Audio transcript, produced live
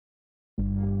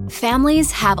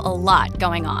Families have a lot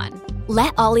going on.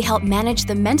 Let Ollie help manage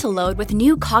the mental load with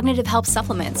new cognitive help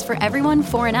supplements for everyone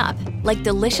 4 and up, like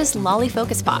delicious Lolly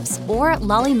Focus Pops or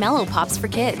Lolly Mellow Pops for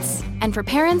kids. And for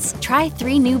parents, try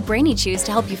 3 new Brainy Chews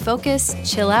to help you focus,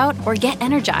 chill out, or get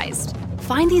energized.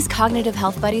 Find these cognitive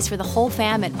health buddies for the whole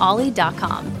fam at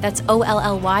ollie.com. That's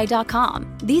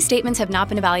OLLY.com. These statements have not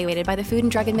been evaluated by the Food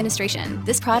and Drug Administration.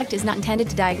 This product is not intended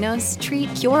to diagnose,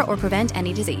 treat, cure, or prevent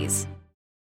any disease.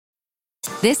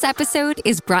 This episode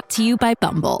is brought to you by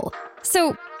Bumble.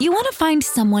 So, you want to find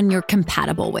someone you're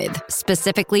compatible with,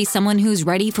 specifically someone who's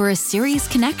ready for a serious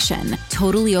connection,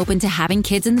 totally open to having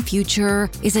kids in the future,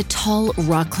 is a tall,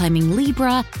 rock-climbing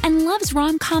Libra, and loves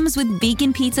rom-coms with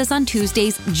vegan pizzas on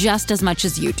Tuesdays just as much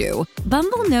as you do.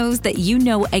 Bumble knows that you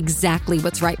know exactly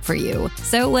what's right for you.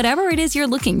 So whatever it is you're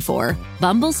looking for,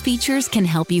 Bumble's features can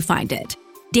help you find it.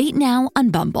 Date now on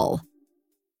Bumble.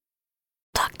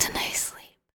 Talk to nicely.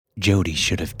 Jody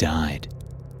should have died.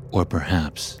 Or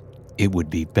perhaps it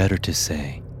would be better to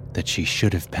say that she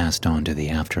should have passed on to the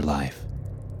afterlife,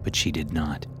 but she did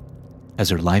not. As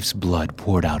her life's blood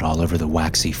poured out all over the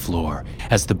waxy floor,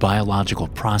 as the biological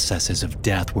processes of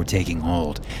death were taking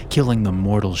hold, killing the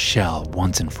mortal shell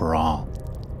once and for all,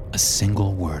 a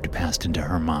single word passed into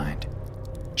her mind.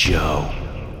 Joe.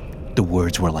 The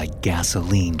words were like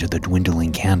gasoline to the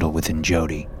dwindling candle within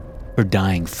Jody. Her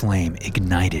dying flame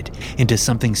ignited into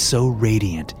something so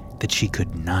radiant that she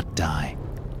could not die.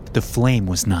 The flame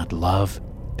was not love,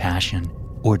 passion,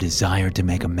 or desire to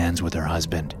make amends with her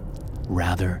husband.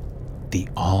 Rather, the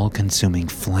all-consuming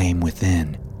flame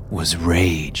within was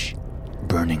rage.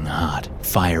 Burning hot,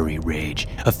 fiery rage,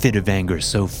 a fit of anger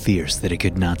so fierce that it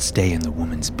could not stay in the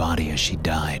woman's body as she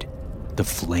died. The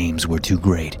flames were too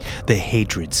great, the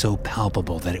hatred so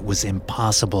palpable that it was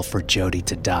impossible for Jody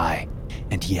to die.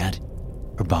 And yet,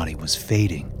 her body was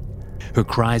fading. Her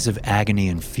cries of agony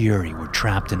and fury were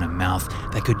trapped in a mouth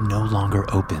that could no longer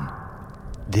open.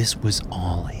 This was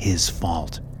all his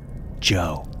fault.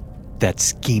 Joe, that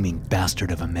scheming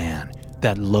bastard of a man,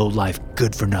 that low-life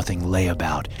good-for-nothing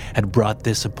layabout, had brought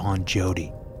this upon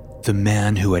Jody. The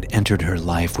man who had entered her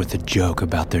life with a joke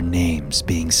about their names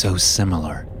being so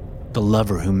similar. The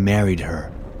lover who married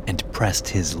her and pressed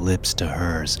his lips to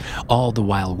hers, all the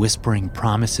while whispering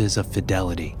promises of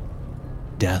fidelity.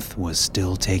 Death was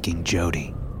still taking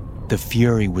Jody. The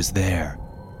fury was there,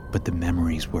 but the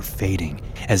memories were fading,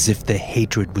 as if the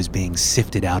hatred was being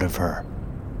sifted out of her.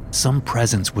 Some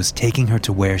presence was taking her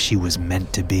to where she was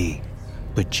meant to be,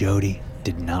 but Jody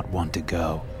did not want to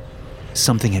go.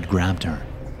 Something had grabbed her.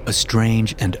 A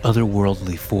strange and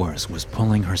otherworldly force was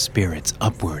pulling her spirits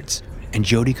upwards, and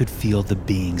Jody could feel the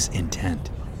being's intent.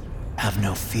 Have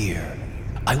no fear.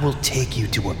 I will take you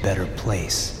to a better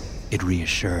place, it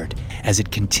reassured as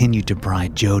it continued to pry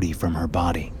Jody from her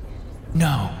body.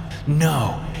 No,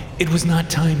 it was not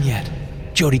time yet.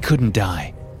 Jody couldn't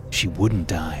die. She wouldn't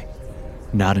die.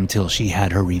 Not until she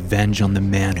had her revenge on the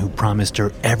man who promised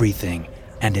her everything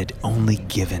and had only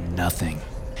given nothing.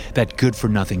 That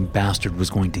good-for-nothing bastard was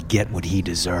going to get what he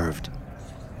deserved.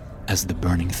 As the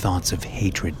burning thoughts of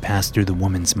hatred passed through the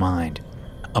woman's mind,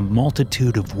 a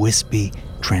multitude of wispy,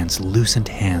 translucent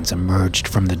hands emerged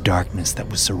from the darkness that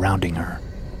was surrounding her.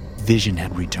 Vision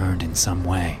had returned in some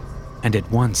way, and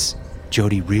at once,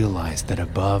 Jody realized that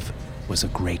above was a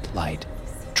great light,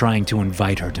 trying to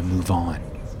invite her to move on.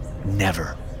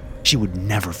 Never. She would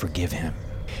never forgive him.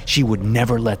 She would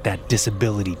never let that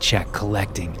disability check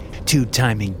collecting,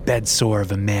 two-timing bedsore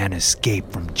of a man escape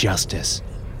from justice.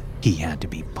 He had to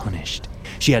be punished.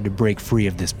 She had to break free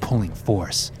of this pulling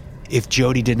force. If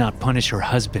Jody did not punish her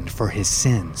husband for his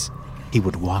sins, he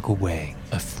would walk away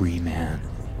a free man.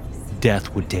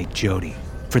 Death would take Jody,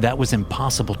 for that was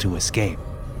impossible to escape,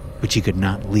 but she could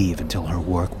not leave until her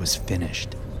work was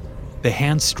finished. The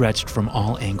hands stretched from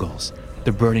all angles.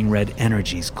 The burning red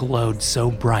energies glowed so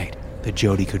bright that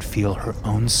Jody could feel her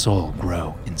own soul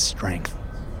grow in strength.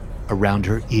 Around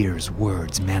her ears,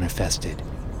 words manifested,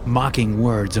 mocking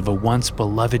words of a once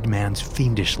beloved man's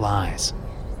fiendish lies.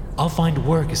 I'll find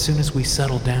work as soon as we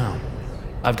settle down.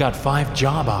 I've got 5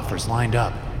 job offers lined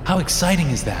up. How exciting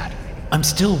is that? I'm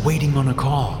still waiting on a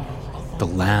call. The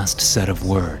last set of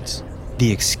words, the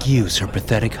excuse her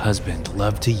pathetic husband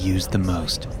loved to use the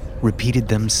most, repeated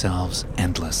themselves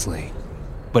endlessly.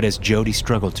 But as Jody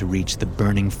struggled to reach the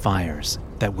burning fires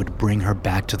that would bring her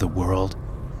back to the world,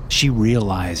 she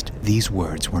realized these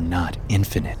words were not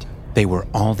infinite. They were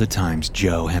all the times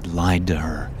Joe had lied to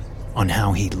her, on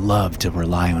how he loved to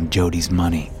rely on Jody's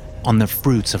money, on the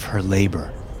fruits of her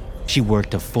labor. She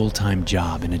worked a full-time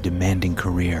job in a demanding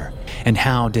career, and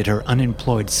how did her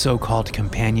unemployed so-called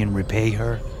companion repay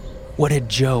her? What had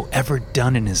Joe ever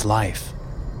done in his life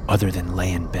other than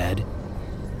lay in bed?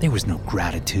 There was no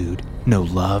gratitude, no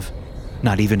love,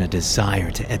 not even a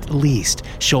desire to at least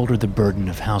shoulder the burden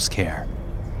of house care.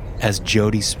 As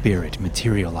Jody's spirit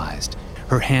materialized,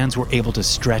 her hands were able to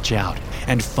stretch out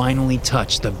and finally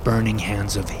touch the burning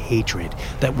hands of hatred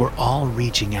that were all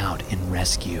reaching out in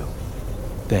rescue.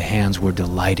 The hands were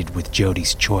delighted with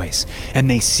Jody's choice, and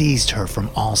they seized her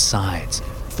from all sides,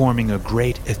 forming a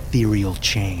great ethereal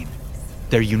chain.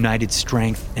 Their united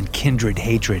strength and kindred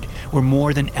hatred were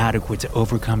more than adequate to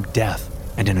overcome death,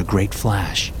 and in a great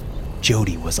flash,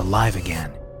 Jody was alive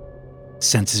again.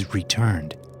 Senses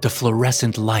returned, the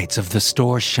fluorescent lights of the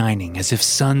store shining as if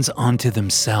suns unto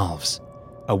themselves.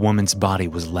 A woman's body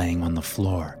was laying on the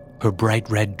floor, her bright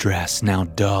red dress now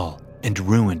dull and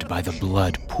ruined by the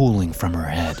blood pooling from her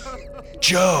head.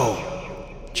 "Joe!"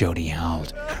 Jody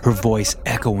howled, her voice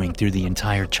echoing through the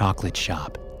entire chocolate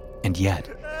shop. And yet,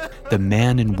 the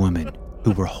man and woman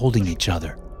who were holding each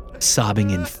other, sobbing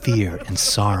in fear and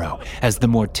sorrow as the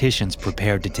morticians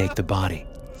prepared to take the body,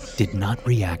 did not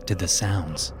react to the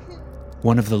sounds.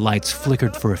 One of the lights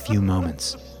flickered for a few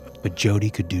moments, but Jody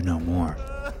could do no more.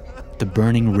 The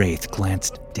burning wraith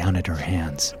glanced down at her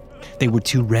hands. They were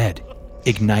too red,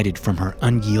 ignited from her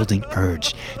unyielding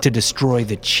urge to destroy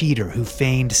the cheater who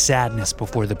feigned sadness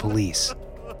before the police.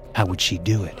 How would she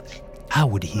do it? How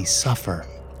would he suffer?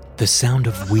 The sound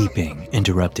of weeping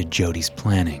interrupted Jody's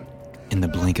planning. In the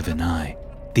blink of an eye,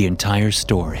 the entire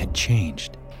store had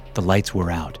changed. The lights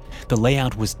were out. The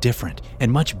layout was different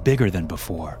and much bigger than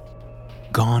before.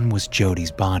 Gone was Jody's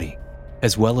body,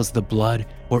 as well as the blood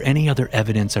or any other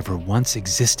evidence of her once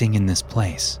existing in this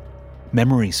place.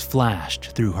 Memories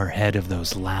flashed through her head of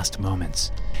those last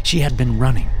moments. She had been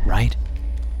running, right?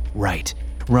 Right,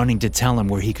 running to tell him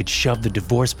where he could shove the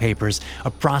divorce papers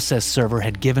a process server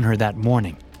had given her that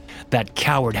morning. That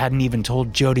coward hadn't even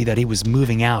told Jody that he was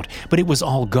moving out, but it was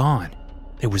all gone.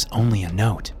 There was only a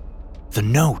note. The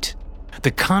note,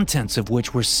 the contents of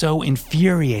which were so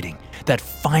infuriating that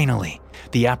finally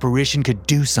the apparition could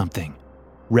do something.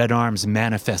 Red arms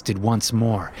manifested once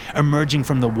more, emerging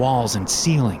from the walls and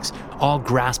ceilings, all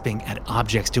grasping at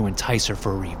objects to entice her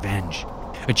for revenge.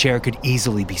 A chair could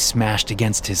easily be smashed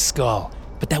against his skull,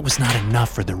 but that was not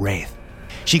enough for the wraith.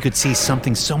 She could see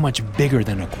something so much bigger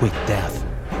than a quick death.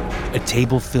 A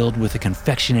table filled with the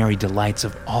confectionery delights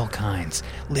of all kinds,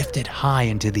 lifted high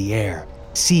into the air,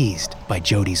 seized by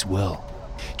Jody's will.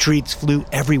 Treats flew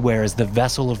everywhere as the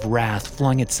vessel of wrath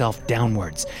flung itself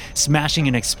downwards, smashing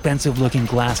an expensive-looking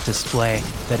glass display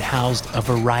that housed a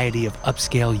variety of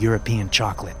upscale European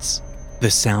chocolates.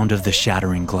 The sound of the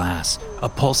shattering glass, a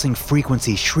pulsing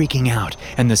frequency shrieking out,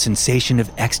 and the sensation of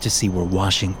ecstasy were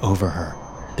washing over her.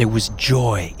 There was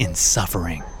joy in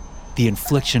suffering. The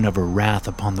infliction of her wrath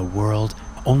upon the world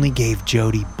only gave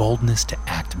Jody boldness to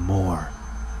act more.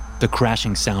 The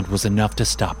crashing sound was enough to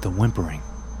stop the whimpering.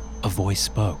 A voice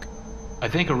spoke. "I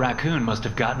think a raccoon must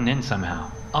have gotten in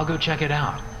somehow. I'll go check it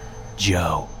out."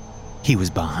 Joe. He was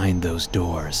behind those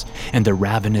doors, and the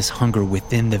ravenous hunger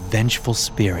within the vengeful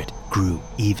spirit grew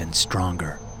even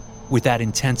stronger. With that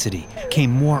intensity came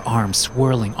more arms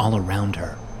swirling all around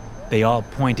her. They all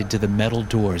pointed to the metal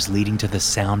doors leading to the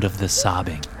sound of the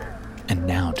sobbing, and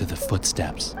now to the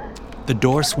footsteps. The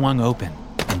door swung open,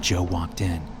 and Joe walked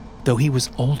in, though he was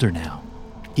older now.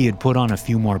 He had put on a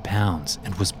few more pounds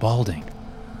and was balding,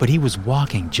 but he was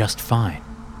walking just fine.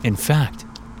 In fact,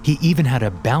 he even had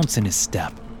a bounce in his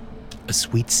step. A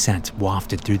sweet scent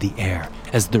wafted through the air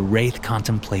as the wraith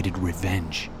contemplated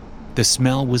revenge. The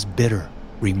smell was bitter,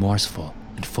 remorseful,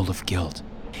 and full of guilt.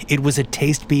 It was a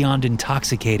taste beyond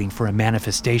intoxicating for a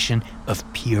manifestation of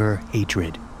pure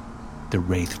hatred. The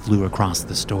wraith flew across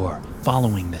the store,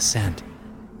 following the scent.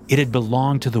 It had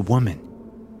belonged to the woman.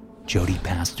 Jody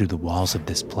passed through the walls of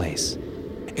this place,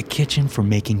 a kitchen for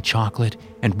making chocolate,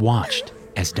 and watched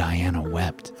as Diana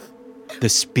wept. The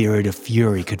spirit of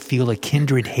fury could feel a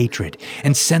kindred hatred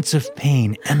and sense of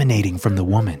pain emanating from the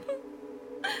woman.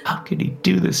 "How could he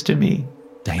do this to me?"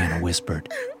 Diana whispered,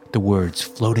 the words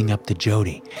floating up to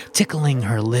Jody, tickling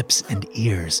her lips and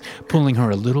ears, pulling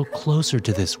her a little closer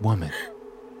to this woman.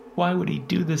 "Why would he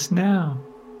do this now?"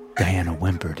 Diana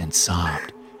whimpered and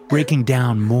sobbed, breaking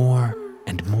down more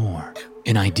and more.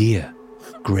 An idea,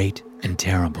 great and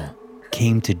terrible,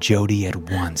 came to Jody at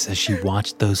once as she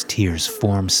watched those tears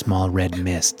form small red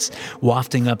mists,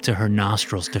 wafting up to her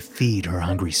nostrils to feed her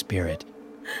hungry spirit.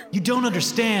 "You don't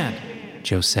understand,"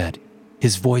 Joe said,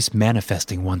 his voice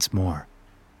manifesting once more.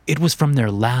 It was from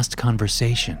their last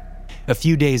conversation, a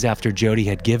few days after Jody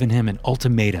had given him an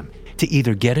ultimatum to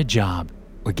either get a job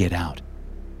or get out.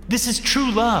 "This is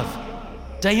true love."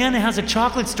 Diana has a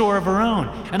chocolate store of her own,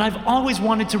 and I've always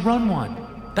wanted to run one.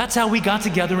 That's how we got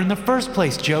together in the first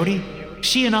place, Jody.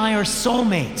 She and I are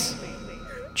soulmates.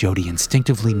 Jody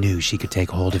instinctively knew she could take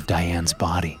hold of Diane's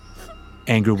body.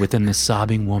 Anger within the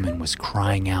sobbing woman was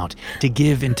crying out to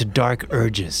give into dark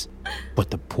urges,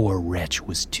 but the poor wretch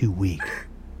was too weak.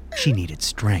 She needed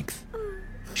strength.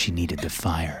 She needed the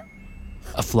fire.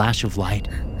 A flash of light,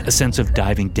 a sense of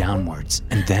diving downwards,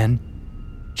 and then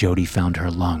Jody found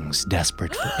her lungs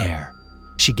desperate for air.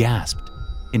 She gasped,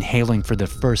 inhaling for the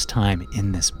first time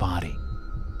in this body.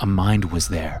 A mind was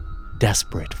there,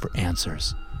 desperate for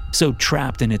answers. So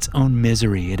trapped in its own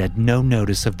misery, it had no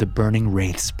notice of the burning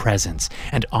wraith's presence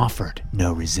and offered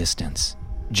no resistance.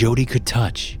 Jody could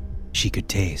touch, she could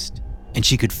taste, and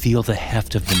she could feel the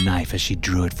heft of the knife as she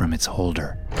drew it from its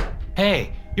holder.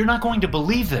 "Hey, you're not going to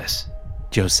believe this,"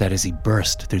 Joe said as he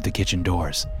burst through the kitchen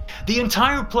doors. "The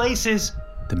entire place is..."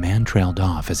 The man trailed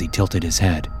off as he tilted his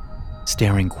head,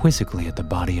 staring quizzically at the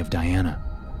body of Diana.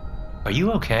 "Are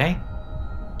you okay?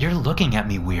 You're looking at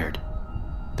me weird."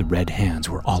 The red hands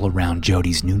were all around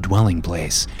Jody's new dwelling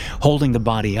place, holding the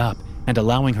body up and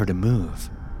allowing her to move.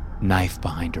 Knife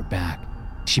behind her back,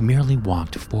 she merely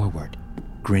walked forward,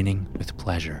 grinning with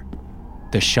pleasure.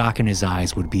 The shock in his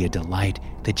eyes would be a delight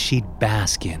that she'd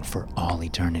bask in for all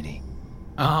eternity.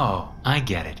 "Oh, I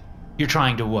get it. You're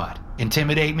trying to what?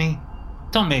 Intimidate me?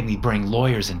 Don't make me bring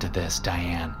lawyers into this,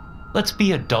 Diane. Let's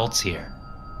be adults here."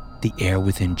 The air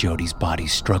within Jody's body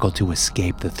struggled to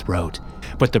escape the throat,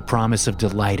 but the promise of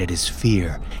delight at his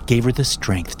fear gave her the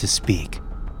strength to speak.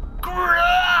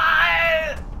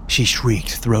 She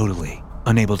shrieked throatily,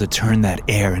 unable to turn that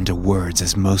air into words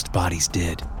as most bodies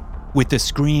did. With the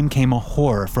scream came a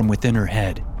horror from within her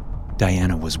head.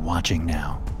 Diana was watching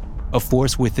now. A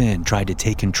force within tried to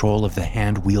take control of the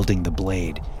hand wielding the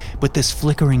blade, but this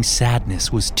flickering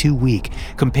sadness was too weak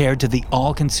compared to the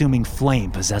all-consuming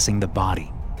flame possessing the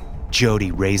body.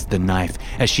 Jody raised the knife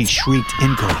as she shrieked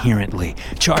incoherently,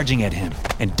 charging at him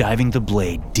and diving the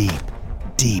blade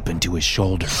deep into his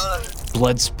shoulder.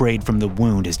 Blood sprayed from the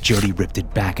wound as Jody ripped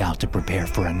it back out to prepare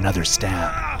for another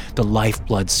stab. The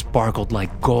lifeblood sparkled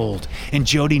like gold, and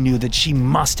Jody knew that she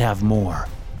must have more.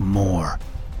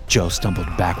 Joe stumbled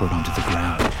backward onto the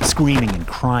ground, screaming and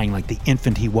crying like the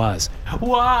infant he was.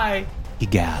 "Why?" he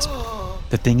gasped.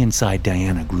 The thing inside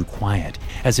Diana grew quiet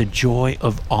as a joy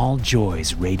of all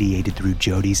joys radiated through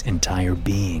Jody's entire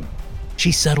being.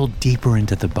 She settled deeper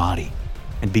into the body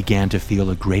and began to feel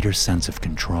a greater sense of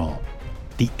control.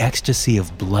 The ecstasy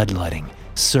of bloodletting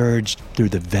surged through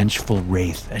the vengeful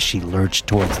wraith as she lurched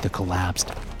towards the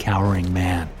collapsed, cowering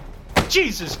man.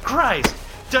 "Jesus Christ!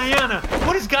 Diana,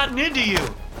 what has gotten into you?"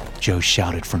 Joe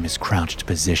shouted from his crouched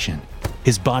position.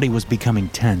 His body was becoming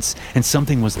tense and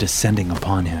something was descending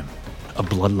upon him. A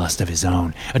bloodlust of his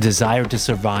own, a desire to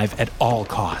survive at all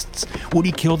costs. Would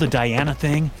he kill the Diana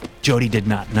thing? Jody did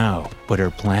not know, but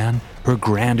her plan, her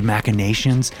grand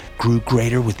machinations, grew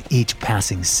greater with each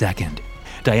passing second.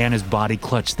 Diana's body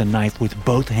clutched the knife with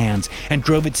both hands and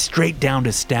drove it straight down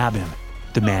to stab him.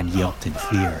 The man yelped in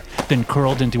fear, then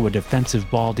curled into a defensive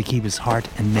ball to keep his heart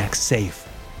and neck safe.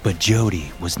 But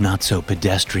Jody was not so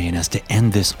pedestrian as to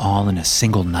end this all in a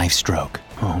single knife stroke.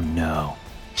 Oh no.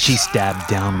 She stabbed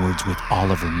downwards with all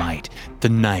of her might, the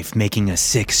knife making a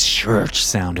sick shirch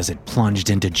sound as it plunged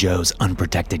into Joe's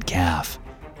unprotected calf.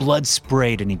 Blood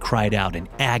sprayed and he cried out in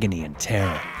agony and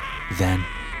terror. Then,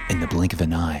 in the blink of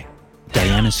an eye,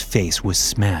 Diana's face was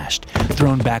smashed,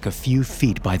 thrown back a few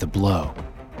feet by the blow.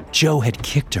 Joe had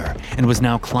kicked her and was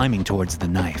now climbing towards the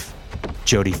knife.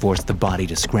 Jody forced the body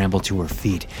to scramble to her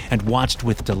feet and watched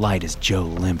with delight as Joe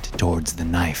limped towards the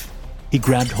knife. He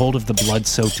grabbed hold of the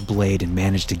blood-soaked blade and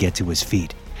managed to get to his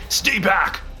feet. "Stay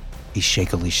back!" he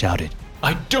shakily shouted.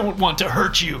 "I don't want to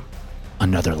hurt you."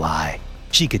 Another lie.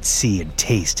 She could see and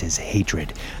taste his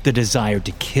hatred, the desire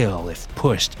to kill if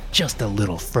pushed just a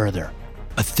little further.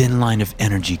 A thin line of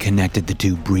energy connected the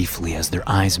two briefly as their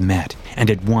eyes met, and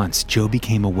at once Joe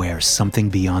became aware something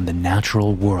beyond the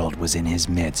natural world was in his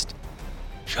midst.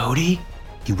 "Jody?"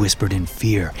 he whispered in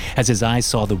fear as his eyes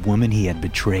saw the woman he had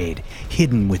betrayed,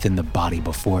 hidden within the body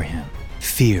before him.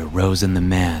 Fear rose in the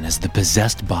man as the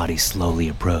possessed body slowly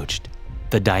approached.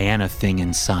 The Diana thing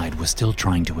inside was still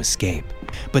trying to escape,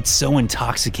 but so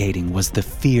intoxicating was the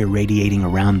fear radiating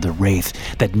around the wraith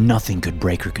that nothing could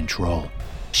break her control.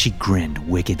 She grinned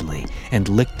wickedly and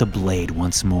licked the blade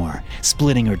once more,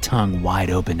 splitting her tongue wide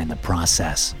open in the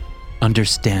process.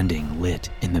 Understanding lit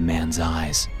in the man's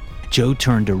eyes. Joe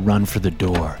turned to run for the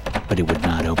door, but it would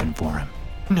not open for him.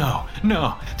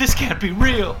 No, this can't be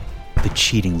real," the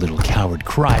cheating little coward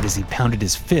cried as he pounded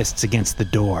his fists against the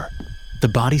door. The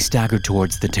body staggered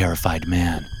towards the terrified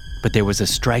man, but there was a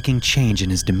striking change in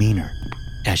his demeanor.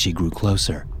 As she grew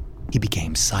closer, he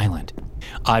became silent,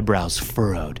 eyebrows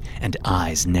furrowed and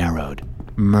eyes narrowed.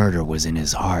 Murder was in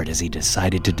his heart as he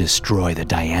decided to destroy the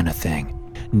Diana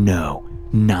thing. No,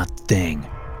 not thing.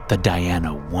 The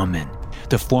Diana woman.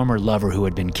 The former lover who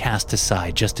had been cast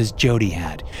aside just as Jody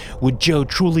had. Would Joe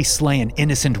truly slay an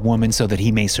innocent woman so that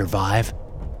he may survive?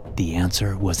 The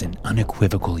answer was an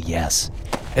unequivocal yes.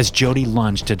 As Jody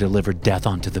lunged to deliver death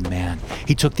onto the man,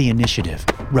 he took the initiative,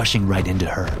 rushing right into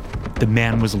her. The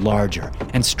man was larger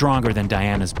and stronger than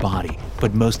Diana's body,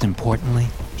 but most importantly,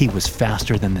 he was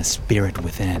faster than the spirit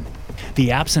within.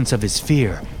 The absence of his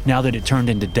fear, now that it turned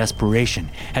into desperation,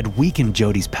 had weakened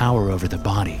Jody's power over the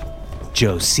body.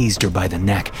 Joe seized her by the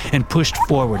neck and pushed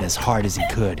forward as hard as he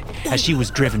could. As she was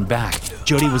driven back,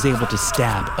 Jody was able to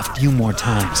stab a few more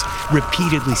times,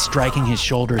 repeatedly striking his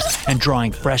shoulders and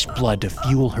drawing fresh blood to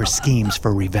fuel her schemes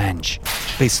for revenge.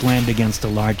 They slammed against a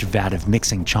large vat of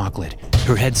mixing chocolate.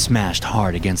 Her head smashed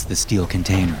hard against the steel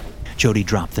container. Jody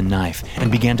dropped the knife and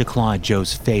began to claw at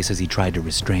Joe's face as he tried to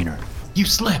restrain her. "You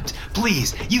slipped!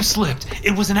 Please, you slipped!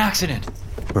 It was an accident!"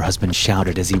 Her husband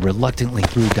shouted as he reluctantly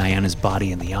threw Diana's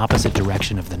body in the opposite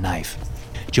direction of the knife.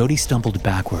 Jody stumbled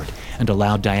backward and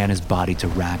allowed Diana's body to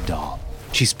ragdoll.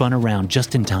 She spun around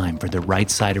just in time for the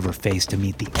right side of her face to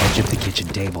meet the edge of the kitchen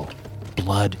table.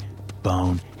 Blood,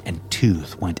 bone, and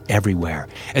tooth went everywhere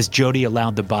as Jody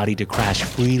allowed the body to crash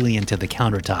freely into the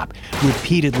countertop,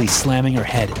 repeatedly slamming her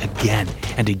head again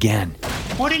and again.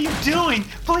 "What are you doing?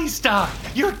 Please stop!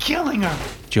 You're killing her!"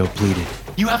 Joe pleaded.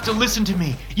 "You have to listen to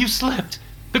me. You slipped.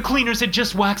 The cleaners had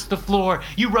just waxed the floor.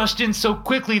 You rushed in so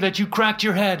quickly that you cracked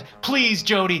your head. Please,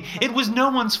 Jody, it was no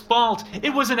one's fault.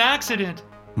 It was an accident."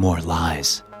 More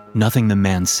lies. Nothing the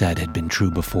man said had been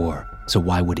true before, so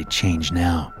why would it change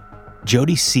now?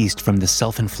 Jody ceased from the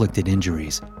self-inflicted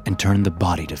injuries and turned the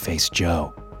body to face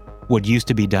Joe. What used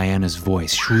to be Diana's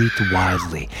voice shrieked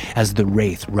wildly as the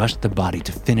Wraith rushed the body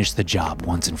to finish the job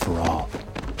once and for all.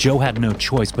 Joe had no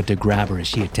choice but to grab her as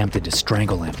she attempted to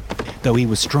strangle him. Though he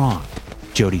was strong,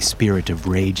 Jody's spirit of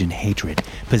rage and hatred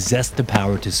possessed the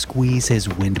power to squeeze his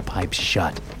windpipe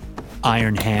shut.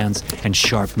 Iron hands and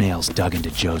sharp nails dug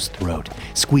into Joe's throat,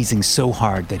 squeezing so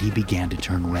hard that he began to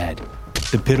turn red.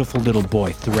 The pitiful little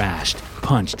boy thrashed,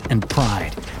 punched, and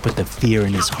pried, but the fear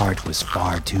in his heart was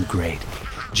far too great.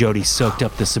 Jody soaked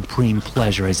up the supreme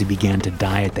pleasure as he began to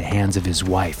die at the hands of his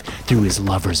wife through his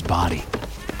lover's body.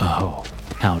 Oh,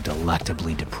 how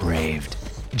delectably depraved.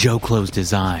 Joe closed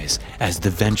his eyes as the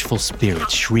vengeful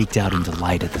spirit shrieked out into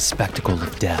light at the spectacle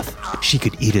of death. She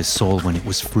could eat his soul when it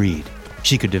was freed.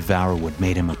 She could devour what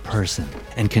made him a person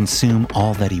and consume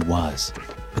all that he was.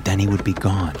 But then he would be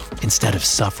gone instead of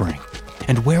suffering.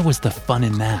 And where was the fun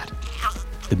in that?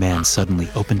 The man suddenly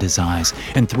opened his eyes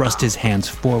and thrust his hands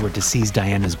forward to seize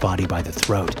Diana's body by the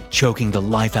throat, choking the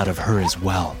life out of her as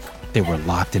well. They were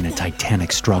locked in a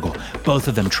titanic struggle, both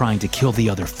of them trying to kill the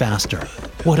other faster.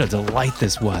 What a delight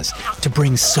this was, to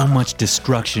bring so much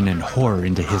destruction and horror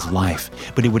into his life,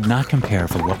 but it would not compare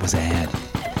for what was ahead.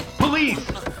 "Police!"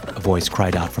 a voice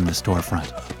cried out from the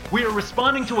storefront. "We are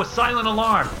responding to a silent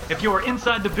alarm. If you are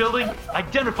inside the building,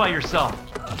 identify yourself."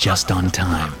 Just on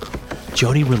time.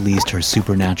 Jody released her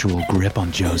supernatural grip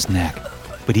on Joe's neck,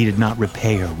 but he did not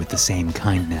repay her with the same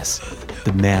kindness.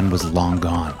 The man was long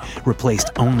gone, replaced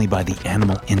only by the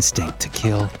animal instinct to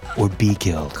kill or be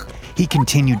killed. He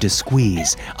continued to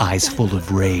squeeze, eyes full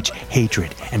of rage,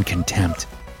 hatred, and contempt.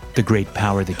 The great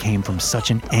power that came from such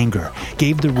an anger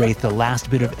gave the Wraith the last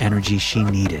bit of energy she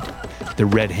needed. The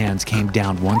red hands came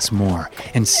down once more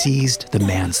and seized the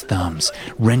man's thumbs,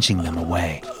 wrenching them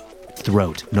away.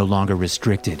 Throat no longer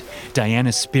restricted,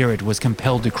 Diana's spirit was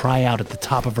compelled to cry out at the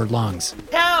top of her lungs.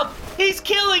 "Help! He's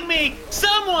killing me!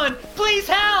 Someone, please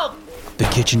help!" The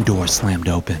kitchen door slammed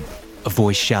open. A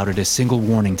voice shouted a single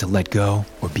warning to let go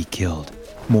or be killed.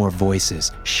 More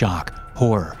voices, shock,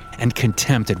 horror, and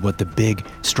contempt at what the big,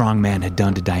 strong man had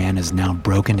done to Diana's now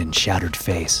broken and shattered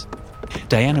face.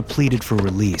 Diana pleaded for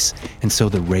release, and so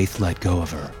the Wraith let go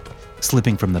of her.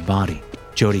 Slipping from the body,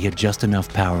 Jody had just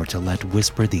enough power to let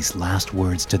whisper these last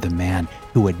words to the man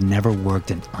who had never worked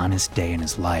an honest day in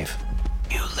his life.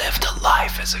 "You lived a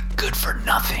life as a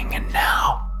good-for-nothing, and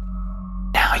now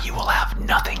you will have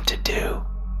nothing to do.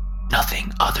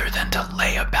 Nothing other than to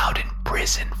lay about in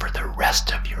prison for the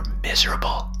rest of your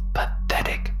miserable,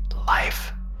 pathetic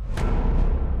life."